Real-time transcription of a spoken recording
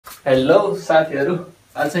Hello साथीहरु,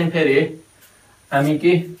 आज चाहिँ फेरि हामी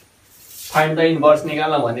के फाइन्ड द इन्भर्स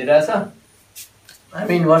निकाल्न भनिरहेछ।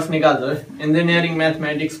 हामी इन्भर्स निकाल्छौँ है। इन्जिनियरिङ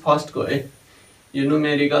म्याथमेटिक्स फर्स्टको है यो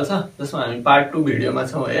न्युमेरिकल छ, जसमा हामी पार्ट 2 भिडियोमा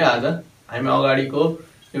छौँ है। आज हामी अगाडिको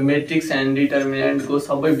यो मेट्रिक्स एन्ड डिटर्मिनेन्टको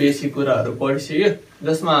सबै बेसिक कुराहरू पढिसक्यो,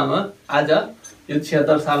 जसमा हामी आज यो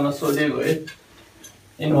 76 सालमा सोधेको है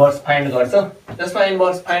इन्भर्स फाइन्ड गर्छ। जसमा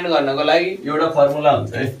इन्भर्स फाइन्ड गर्नको लागि एउटा फर्मुला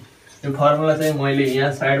हुन्छ है। यो फर्मुला चाहिँ मैले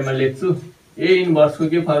यहाँ साइडमा लेख्छु। ए इन्भर्सको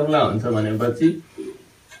के फर्मुला हुन्छ भनेपछि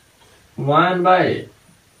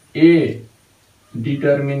 1/a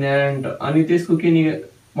डिटर्मिनेन्ट अनि त्यसको के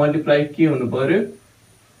मल्टिप्लाई के हुनु पर्यो,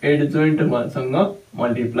 एडजोइन्ट सँग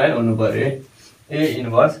मल्टिप्लाई हुनु पर्यो ए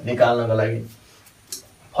इन्भर्स निकाल्नको लागि।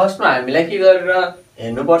 फर्स्टमा हामीलाई के गरेर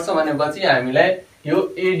हेर्नुपर्छ भनेपछि हामीलाई यो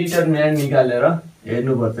ए डिटर्मिनेन्ट निकालेर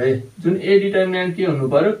हेर्नुपर्छ है। जुन ए डिटर्मिनेन्ट के हुनु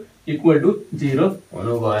पर्यो, इक्वल टु 0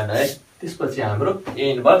 हुनु भएन है। त्यसपछि हाम्रो ए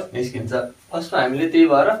इन्भर्स निस्किन्छ। फर्स्टमा हामीले त्यही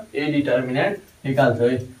भएर ए डिटर्मिनेन्ट निकाल्छौँ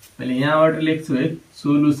है। मैले यहाँबाट लेख्छु है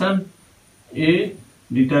सोलुसन ए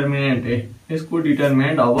डिटर्मिनेन्ट है। यसको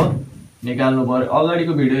डिटर्मिनेन्ट अब निकाल्नु पर्यो।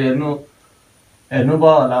 अगाडिको भिडियो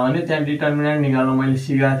हेर्नुभयो होला भने त्यहाँ डिटर्मिनेन्ट निकाल्नु मैले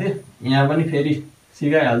सिकाएको थिएँ। यहाँ पनि फेरि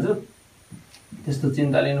सिकाइहाल्छु, त्यस्तो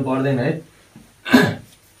चिन्ता लिनु पर्दैन है।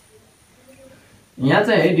 यहाँ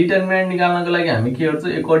चाहिँ है डिटर्मिनेन्ट निकाल्नको लागि हामी के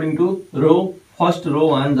गर्छौँ, according to row first row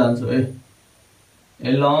 1 जान्छौँ है,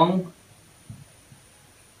 एलोङ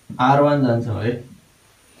R1 जान्छौँ है।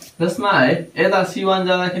 जसमा है यता C1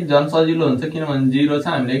 जाँदाखेरि झन् सजिलो हुन्छ, किनभने 0 छ,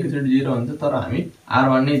 हामीले एकैचोटि 0 हुन्छ, तर हामी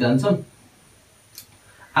R1 नै जान्छौँ।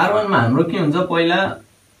 R1 मा हाम्रो के हुन्छ, पहिला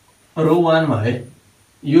रो 1 मा है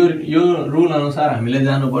यो रुल अनुसार हामीले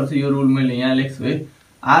जानुपर्छ। यो रुल मैले यहाँ लेख्छु है।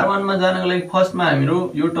 R1 मा जानको लागि फर्स्टमा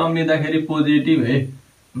हाम्रो यो टर्म लिँदाखेरि पोजिटिभ है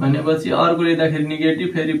भनेपछि अर्को लिँदाखेरि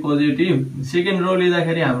नेगेटिभ, फेरि पोजिटिभ। सेकेन्ड रो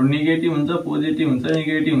लिँदाखेरि हाम्रो नेगेटिभ हुन्छ, पोजिटिभ हुन्छ,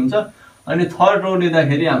 नेगेटिभ हुन्छ। अनि थर्ड रो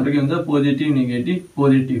लिँदाखेरि हाम्रो के हुन्छ, पोजिटिभ नेगेटिभ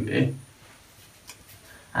पोजिटिभ है।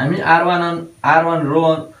 हामी R1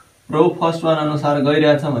 रो फर्स्ट 1 अनुसार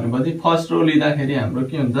गइरहेछ भनेपछि फर्स्ट रो लिँदाखेरि हाम्रो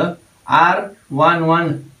के हुन्छ, R11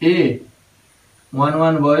 A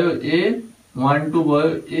 11 भयो, A 12 भयो,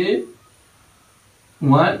 A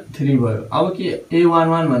 13 भयो। अब के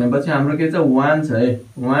A11 भनेपछि हाम्रो के छ, 1 छ है।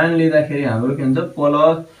 1 लिँदाखेरि हाम्रो के हुन्छ,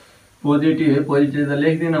 प्लस पोजिटिभ है। पोजिटिभ त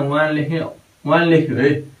लेख्दिन, 1 लेख्यो है।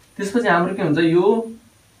 त्यसपछि हाम्रो के हुन्छ, यो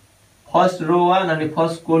फर्स्ट रो 1 अनि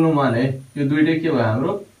फर्स्ट कोलम 1 है, यो दुईटै के भयो,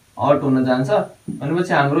 हाम्रो आउट हुन जान्छ।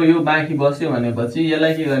 भनेपछि हाम्रो यो बाँकी बस्यो भनेपछि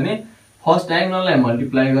यसलाई के गर्ने, फर्स्ट डायगोनललाई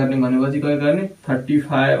मल्टिप्लाई गर्ने भनेपछि के गर्ने,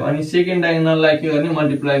 35। अनि सेकेन्ड डायगोनललाई के गर्ने,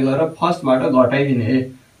 मल्टिप्लाई गरेर फर्स्टबाट घटाइदिने है।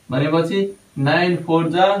 भनेपछि 9 4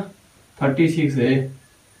 जा 36 है।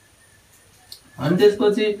 अनि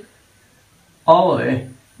त्यसपछि अब है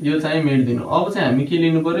यो चाहिँ मेटिदिनु। अब चाहिँ हामी के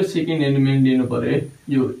लिनु पर्यो, सेकेन्ड एलिमेन्ट लिनु पर्यो है।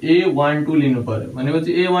 यो A12 लिनु पर्यो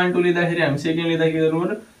भनेपछि A12 लिँदाखेरि हामी सेकेन्ड लिँदा के गर्नु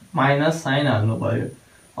पर्यो, माइनस साइन हाल्नु पर्यो।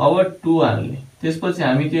 अब 2 हाल्ने। त्यसपछि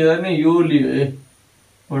हामी के गर्ने, यो लियो है,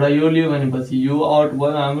 एउटा यो लियो भनेपछि यो आउट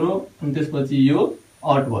भयो हाम्रो, अनि त्यसपछि यो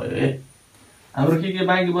आउट भयो है। हाम्रो के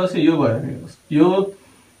बाँकी बस्यो, यो भयो, यो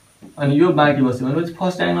अनि यो बाँकी बस्यो भनेपछि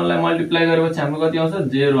फर्स्ट डायगोनललाई मल्टिप्लाई गरेपछि हाम्रो कति आउँछ,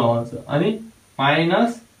 0 आउँछ। अनि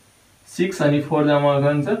 -6 अनि 4 जम्मा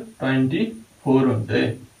गर्नु छ 24 हुन्छ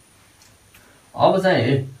है। अब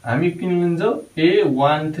चाहिँ हामी किन लिन्छौँ,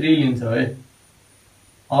 A13 लिन्छौँ है।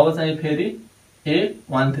 अब चाहिँ फेरि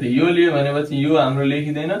A13 यो लियो भनेपछि यो हाम्रो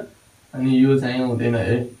लेखिँदैन, अनि यो चाहिँ हुँदैन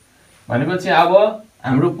है। भनेपछि अब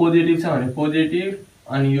हाम्रो पोजिटिभ छ भने पोजिटिभ,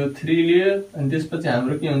 अनि यो 3 लियो, अनि त्यसपछि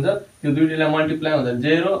हाम्रो के हुन्छ, यो दुईटैलाई मल्टिप्लाई हुँदा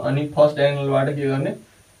 0, अनि फर्स्ट डायगोनलबाट के गर्ने,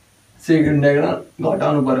 सेकेन्ड डायगोनल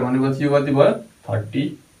घटाउनु पर्यो भनेपछि यो कति भयो, 30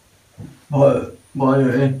 भयो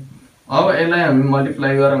है। अब यसलाई हामी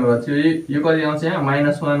मल्टिप्लाई गरौँ भनेपछि यो कति आउँछ, यहाँ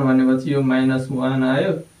 -1 भनेपछि यो -1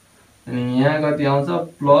 आयो। अनि यहाँ कति आउँछ,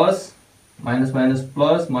 प्लस माइनस माइनस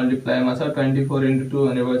प्लस मल्टिप्लाईमा छ 24 × 2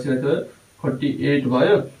 भनेपछि कति भयो, 48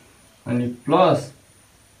 भयो। अनि प्लस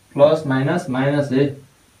प्लस माइनस माइनस है,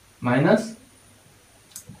 माइनस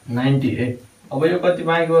 90 है। अब यो कति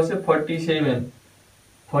बाँकी बस्यो,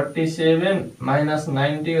 47 माइनस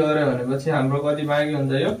 90 गऱ्यो भनेपछि हाम्रो कति बाँकी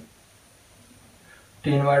हुन्छ, यो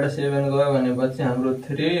 10 बाट 7 गयो भनेपछि हाम्रो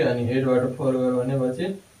 3, अनि 8 बाट 4 गयो भनेपछि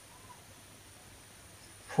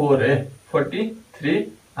 4 है, 43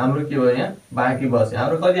 हाम्रो के भयो, यहाँ बाँकी बस्यो।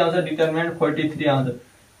 हाम्रो कति आउँछ, डिटर्मिनेन्ट 43 आउँछ,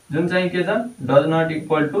 जुन चाहिँ के छ, डज नट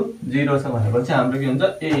इक्वल टु 0 छ भनेपछि हाम्रो के हुन्छ,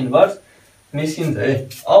 ए इन्भर्स निस्किन्छ है।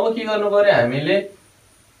 अब के गर्नु पर्यो, हामीले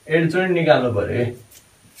एडजोइन्ट निकाल्नु पर्यो है।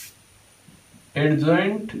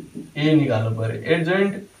 एडजोइन्ट ए निकाल्नु पर्यो।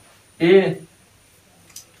 एडजोइन्ट ए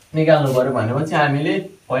निकाल्नु पर्यो भनेपछि हामीले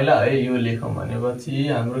पहिला है यो लेखौँ भनेपछि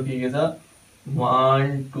हाम्रो के छ,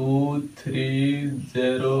 1 2 3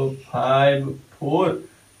 0 5 4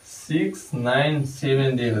 6 9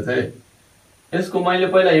 7 दिएको छ है। यसको मैले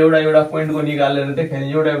पहिला एउटा पोइन्टको निकालेर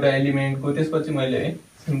देखाएँ, एउटा एलिमेन्टको, त्यसपछि मैले है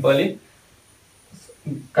सिम्पली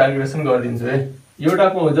क्याल्कुलेसन गरिदिन्छु है।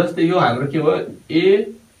 एउटाको जस्तै यो हाम्रो के भयो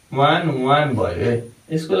A11 भयो है।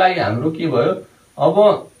 यसको लागि हाम्रो के भयो,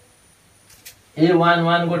 अब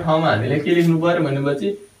A11 को ठाउँमा हामीले के लेख्नु पर्यो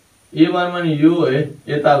भनेपछि A11 यो है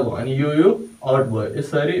यताको, अनि यो आउट भयो,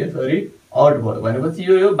 यसरी आउट भयो भनेपछि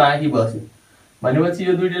यो बाँकी बस्यो। भनेपछि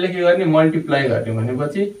यो दुईटाले के गर्ने, मल्टिप्लाई गर्ने।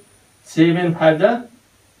 भनेपछि 7 5 जा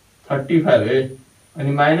 35 है,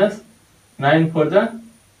 अनि माइनस 9 4 जा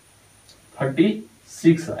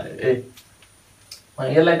 36 आयो है।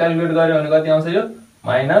 अनि यसलाई क्याल्कुलेट गर्यो भने कति आउँछ, यो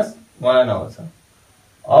 -1 आउँछ।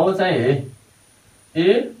 अब चाहिँ है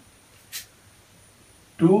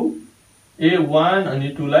A1 अनि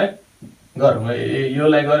 2 लाई गरौँ है।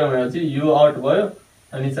 योलाई गरौँ भनेपछि यो आउट भयो,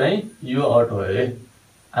 अनि चाहिँ यो आउट भयो है।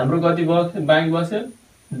 हाम्रो कति बस्यो, बाँकी बस्यो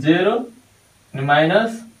 0 अनि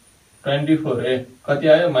 -24 है। कति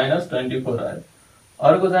आयो, -24 आयो।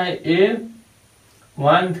 अर्को चाहिँ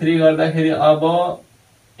A13 गर्दाखेरि, अब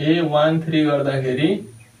A13 गर्दाखेरि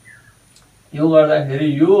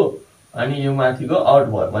यो अनि यो माथिको आउट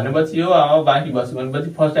भयो भनेपछि यो अब बाँकी बस्यो। भनेपछि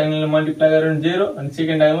फर्स्ट डायगोनलले मल्टिप्लाई गरेर 0 अनि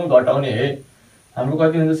सेकेन्ड डायगोनल घटाउने है। हाम्रो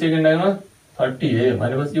कति हुन्छ, सेकेन्ड डायगोनल 30 है।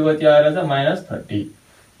 भनेपछि यो कति आएर छ, -30।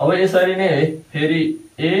 अब यसरी नै है फेरि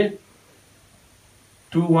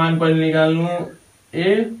A21 पनि निकाल्नु,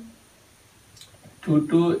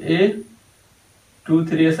 A22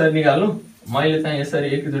 A23 यसरी निकाल्नु। मैले चाहिँ यसरी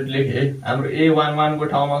एकैचोटि लेखेँ है। हाम्रो A11 को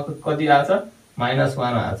ठाउँमा कति आछ, -1 आछ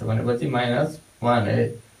भनेपछि -1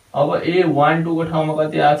 है। अब A12 को ठाउँमा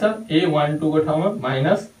कति आछ, A12 को ठाउँमा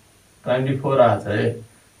 -24 आछ है।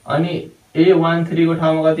 अनि A13 को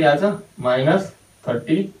ठाउँमा कति आछ,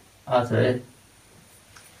 -30 आछ है।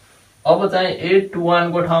 अब चाहिँ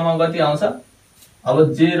A21 को ठाउँमा कति आउँछ,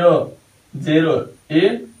 अब 0 0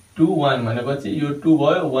 A21 भनेपछि यो 2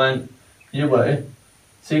 भयो, 1 यो भयो है।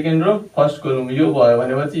 सेकेन्ड रो फर्स्ट कोलम यो भयो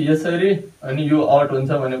भनेपछि यसरी, अनि यो आउट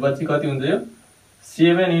हुन्छ भनेपछि कति हुन्छ, यो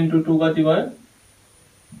 7 × 2 कति भयो,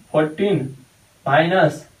 14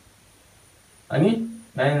 माइनस अनि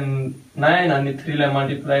 9 अनि 3 लाई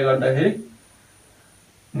मल्टिप्लाई गर्दाखेरि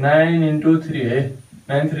 9 × 3 है,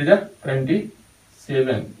 9 3 जा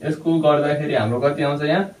 27। यसको गर्दाखेरि हाम्रो कति आउँछ,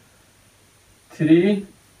 यहाँ 3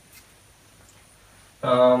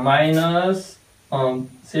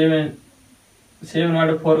 7 बाट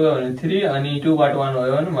 4 गयो भने 3 अनि 2 बाट 1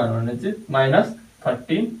 गयो भने 1 भने चाहिँ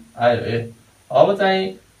 -13 आयो है। अब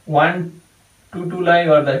चाहिँ 1 2 2 लाई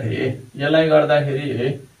गर्दाखेरि, यसलाई गर्दाखेरि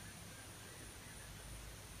है,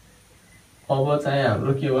 अब चाहिँ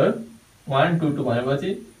हाम्रो के भयो, 1 2 2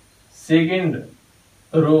 भनेपछि सेकेन्ड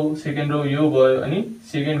रो यो भयो, अनि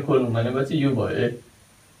सेकेन्ड कोलम भनेपछि यो भयो है।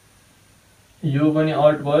 यो पनि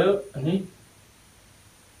आउट भयो, अनि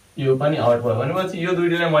यो पनि आउट भयो भनेपछि यो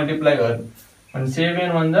दुईटालाई मल्टिप्लाई गर्नु अनि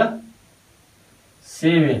 7 भन्दा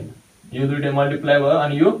 7 यो दुईटा मल्टिप्लाई भयो,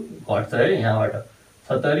 अनि यो घट्छ है। यहाँबाट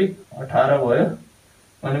 70 18 भयो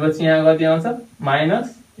भनेपछि यहाँ कति आउँछ,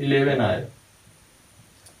 -11 आयो।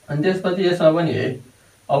 अनि त्यसपछि यसमा पनि है,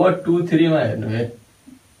 अब 2 3 मा हेर्नु है,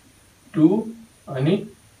 2 अनि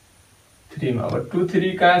 3 मा। अब 2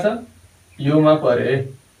 3 कहाँ छ, योमा पर्यो है।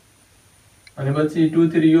 भनेपछि 2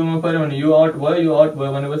 3 योमा पर्यो भने यो आउट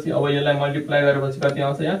भयो भनेपछि अब यसलाई मल्टिप्लाई गरेपछि कति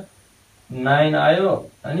आउँछ, यहाँ 9 आयो,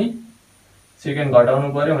 अनि सेकेन्ड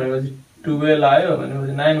घटाउनु पर्यो भनेपछि 12 आयो।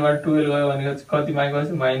 भनेपछि 9 बाट 12 गयो भनेपछि कति बाँकी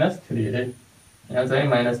बस्यो, -3 है। यहाँ चाहिँ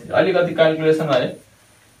 -3। अलिकति क्याल्कुलेसन है,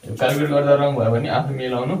 क्याल्कुलेट गर्दा रङ भयो भने आफै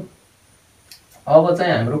मिलाउनु। अब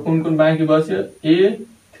चाहिँ हाम्रो कुन बाँकी बस्यो,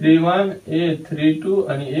 A31 A32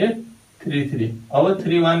 अनि A33। अब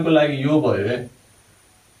 31 को लागि यो भयो है,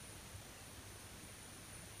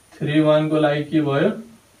 31 को लागि के भयो,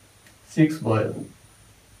 6 भयो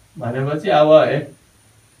भनेपछि अब है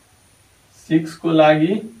 6 को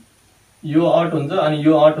लागि यो आउट हुन्छ, अनि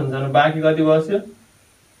यो आउट हुन्छ भने बाँकी कति बस्यो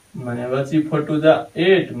भनेपछि 4 2 जा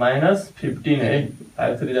 8 -15 है।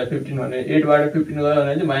 5 3 जा 15 भने 8 बाट 15 गयो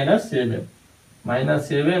भने चाहिँ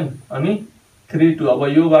 -7 अनि 3 2। अब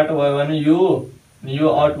यो बाट भयो भने यो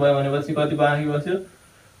आउट भयो भनेपछि कति बाँकी बस्यो,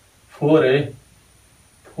 4 है।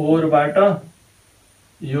 4 बाट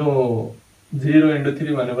यो 0 ×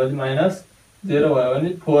 3 भनेपछि -0 भयो भने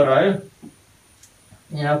 4 आयो,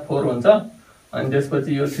 यहाँ 4 हुन्छ। अनि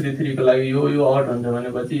त्यसपछि यो 3 3 को लागि यो आउट हुन्छ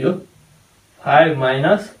भनेपछि यो 5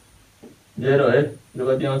 -0 है। यो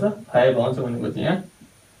कति आउँछ, 5 आउँछ भनेपछि यहाँ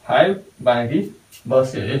 5 बाँकी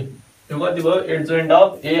बस्यो है। यो कति भयो, एडजोइन्ट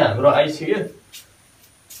अफ ए हाम्रो आइसक्यो।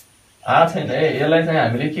 छैन है। यसलाई चाहिँ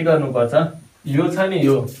हामीले के गर्नुपर्छ, यो छ नि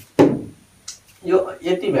यो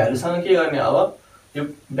यति भ्यालुसँग के गर्ने अब यो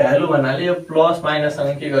भ्यालु भन्नाले यो प्लस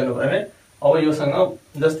माइनससँग के गर्नु पर्ने अब योसँग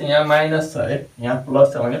जस्तै यहाँ माइनस छ है यहाँ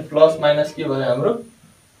प्लस छ भने प्लस माइनस के भयो हाम्रो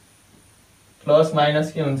प्लस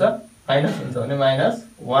माइनस के हुन्छ माइनस हुन्छ भने माइनस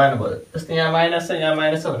 1 भयो जस्तै यहाँ माइनस छ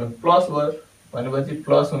भने प्लस भयो भनेपछि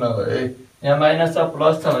प्लस हुन गयो है यहाँ माइनस छ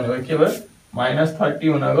प्लस छ भनेपछि के भयो माइनस 30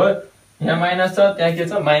 हुन गयो यहाँ माइनस छ त्यहाँ के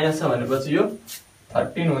छ माइनस छ भनेपछि यो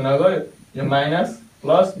 13 हुन गयो यो माइनस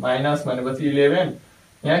प्लस माइनस भनेपछि 11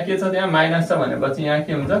 यहाँ के छ त्यहाँ माइनस छ भनेपछि यहाँ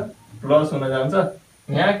के हुन्छ प्लस हुन जान्छ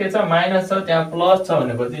यहाँ के छ माइनस छ त्यहाँ प्लस छ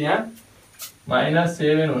भनेपछि यहाँ माइनस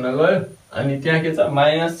 7 हुन गयो अनि त्यहाँ के छ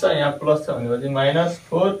माइनस छ यहाँ प्लस छ भनेपछि माइनस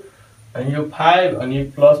 4 अनि यो 5 अनि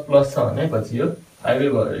प्लस प्लस छ भनेपछि यो 5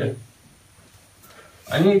 भयो यो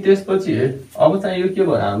अनि त्यसपछि अब चाहिँ यो के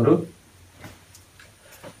भयो हाम्रो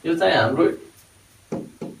यो चाहिँ हाम्रो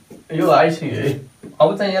यो आइसक्यो है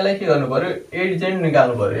अब चाहिँ यसलाई के गर्नु पर्यो एडजेन्ट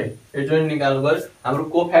निकाल्नु पर्यो है एडजेन्ट निकाल्नु पर्यो हाम्रो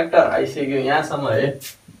कोफ्याक्टर आइसक्यो यहाँसम्म है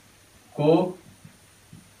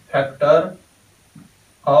कोफ्याक्टर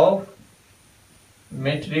अफ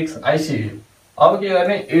मैट्रिक्स आइसक्यो अब के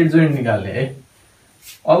गर्ने एडजोइन्ट निकाल्ने है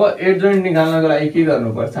अब एडजोइन्ट निकाल्नको लागि के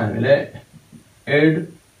गर्नुपर्छ हामीले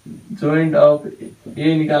एडजोइन्ट अफ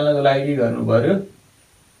ए निकाल्नको लागि के गर्नु पर्यो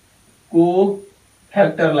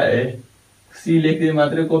कोफ्याक्टरलाई है सी लेख्दै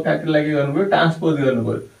मात्रै कोफ्याक्टरलाई के गर्नु पर्यो ट्रान्सपोज गर्नु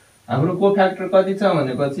पर्यो हाम्रो कोफ्याक्टर कति छ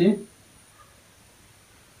भनेपछि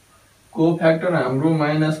कोफ्याक्टर हाम्रो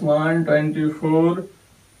 -124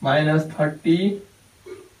 -30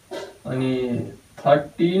 अनि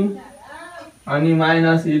 13 अनि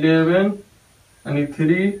 -11 अनि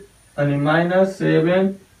 3 अनि -7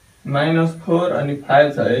 -4 अनि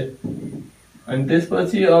 5 छ है अनि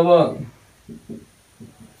त्यसपछि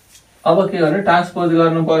अब के गर्ने ट्रान्सपोज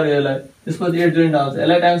गर्नु पर्यो यसलाई त्यसपछि एडजोइन्ट आउँछ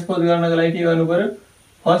यसलाई ट्रान्सपोज गर्नको लागि के गर्नु पर्यो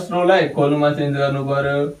फर्स्ट रोलाई कोलममा चेन्ज गर्नु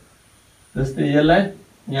पर्यो जस्तै यसलाई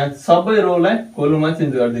यहाँ सबै रोलाई कोलममा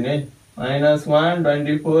चेन्ज गरिदिने है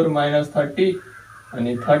 -124 -30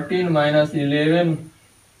 अनि 13 -11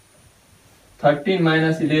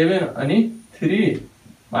 अनि 3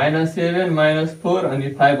 -7 -4 अनि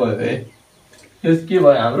 5 भयो है त्यस के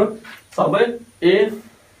भयो हाम्रो सबै ए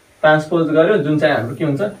ट्रान्सपोज गर्यो जुन चाहिँ हाम्रो के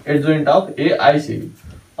हुन्छ एडजोइन्ट अफ ए आइसक्यो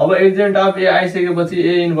अब एडजोइन्ट अफ ए आइसकेपछि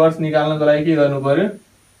ए इन्भर्स निकाल्नको लागि के गर्नु पर्यो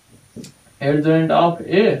एडजोइन्ट अफ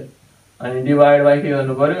ए अनि डिवाइड बाइ के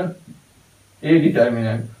गर्नु पर्यो ए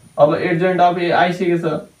डिटर्मिनेन्ट अब एडजोइन्ट अफ ए आइसकेछ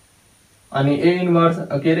अनि ए इन्भर्स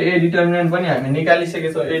के अरे ए डिटर्मिनेन्ट पनि हामी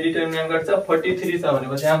निकालिसकेछौँ ए डिटर्मिनेन्ट गर्छ 43 छ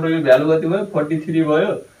भनेपछि हाम्रो यो भ्यालु कति भयो 43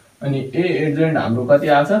 भयो अनि ए एडजोइन्ट हाम्रो कति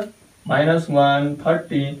आछ -1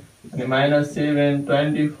 30 अनि -7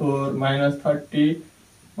 24 -30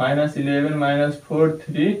 -11 -4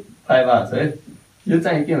 3 5 आछ है यो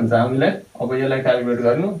चाहिँ के हुन्छ हामीलाई अब यसलाई क्याल्कुलेट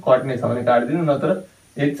गर्नु कट्ने छ भने काट्दिनु नत्र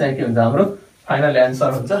एक चाहिँ के हुन्छ हाम्रो फाइनल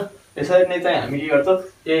एन्सर हुन्छ यसरी नै चाहिँ हामी के गर्छौँ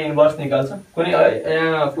ए इन्भर्स निकाल्छ कुनै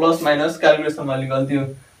यहाँ प्लस माइनस क्याल्कुलेसनमा अलि गल्ती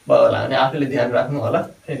भयो होला भने आफैले ध्यान राख्नु होला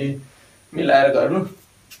फेरि मिलाएर गर्नु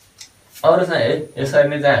अरू चाहिँ है यसरी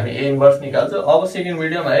नै चाहिँ हामी ए इन्भर्स निकाल्छौँ अब सेकेन्ड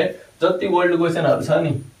भिडियोमा है जति ओल्ड क्वेसनहरू छ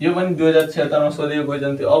नि यो पनि 2076 मा सोधेको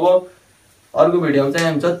क्वेसन थियो अब अर्को भिडियोमा चाहिँ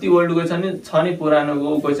हामी जति ओल्ड क्वेसन छ नि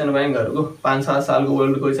पुरानो क्वेसन ब्याङ्कहरूको 5-7 सालको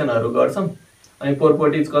ओल्ड क्वेसनहरू गर्छौँ अनि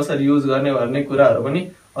प्रोपर्टिज कसरी युज गर्ने भन्ने कुराहरू पनि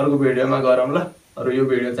अर्को भिडियोमा गरौँ ल अरू यो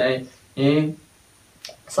भिडियो चाहिँ यही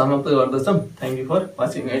समाप्त गर्दछौँ थ्याङ्क यू फर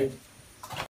वाचिङ है